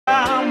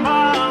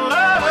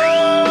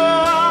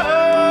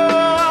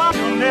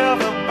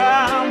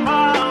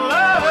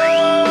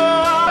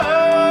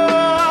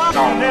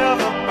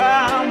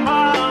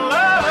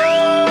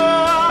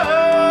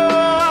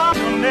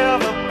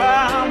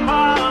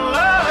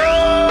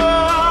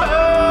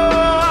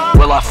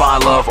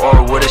find love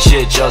or would a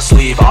shit just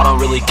leave? I don't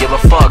really give a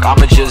fuck,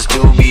 I'ma just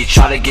do me.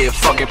 Tryna get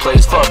fucking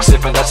plays, fuck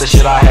sippin', that's the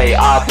shit I hate.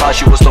 I thought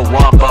she was the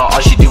one, but all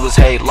she do is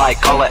hate.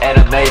 Like, call her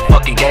anime,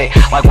 fucking gay.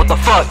 Like, what the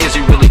fuck is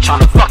he really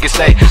tryna fucking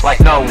say? Like,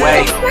 no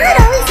way. It's not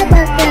always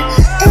about the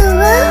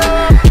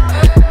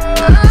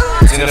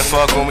Gonna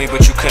fuck with me,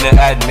 but you couldn't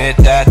admit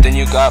that. Then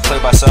you got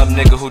played by some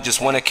nigga who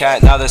just want a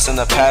cat. Now that's in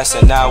the past,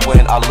 and now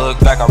when I look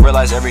back, I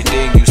realize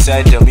everything you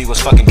said to me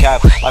was fucking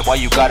cap. Like, why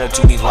you gotta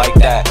do me like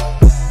that?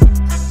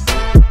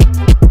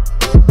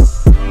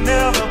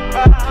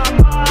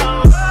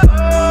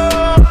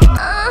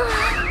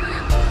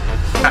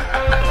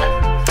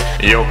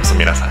 ようこそ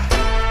皆さ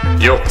ん、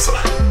ようこそフ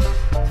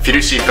ィ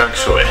ルシー・フランク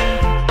ショーへ。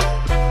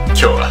今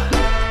日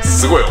は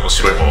すごい面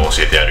白いものを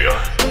教えてやるよ。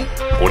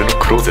俺の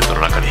クローゼット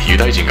の中にユ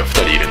ダヤ人が2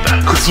人いるんだ。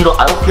 Cause you know,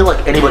 I don't feel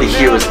like anybody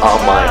here is on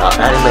my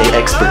anime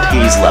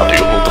expertise level.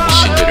 両方とも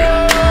死んで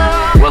る。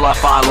 Will I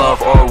find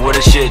love or would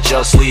a shit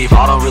just leave?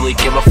 I don't really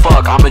give a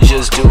fuck, I'ma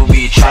just do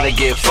me. Tryna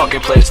get fucking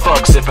plays,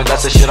 fuck sippin',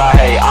 that's the shit I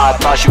hate. I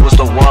thought she was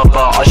the one,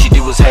 but all she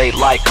do is hate.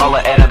 Like, call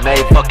her anime,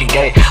 fucking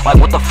gay. Like,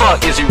 what the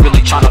fuck is he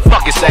really tryna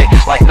fucking say?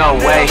 Like, no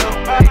way.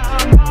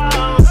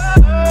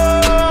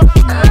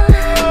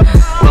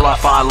 Will I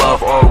find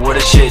love or would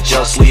a shit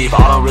just leave?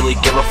 I don't really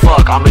give a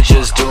fuck, I'ma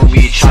just do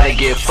me. Tryna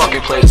get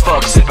fucking plays,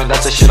 fuck sippin',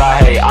 that's the shit I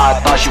hate. I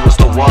thought she was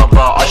the one, but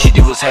all she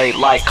do is hate.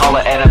 Like, call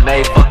her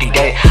anime, fucking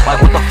gay.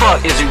 Like, what the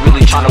fuck is he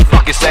really tryna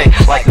fucking say?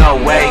 Like, no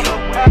way.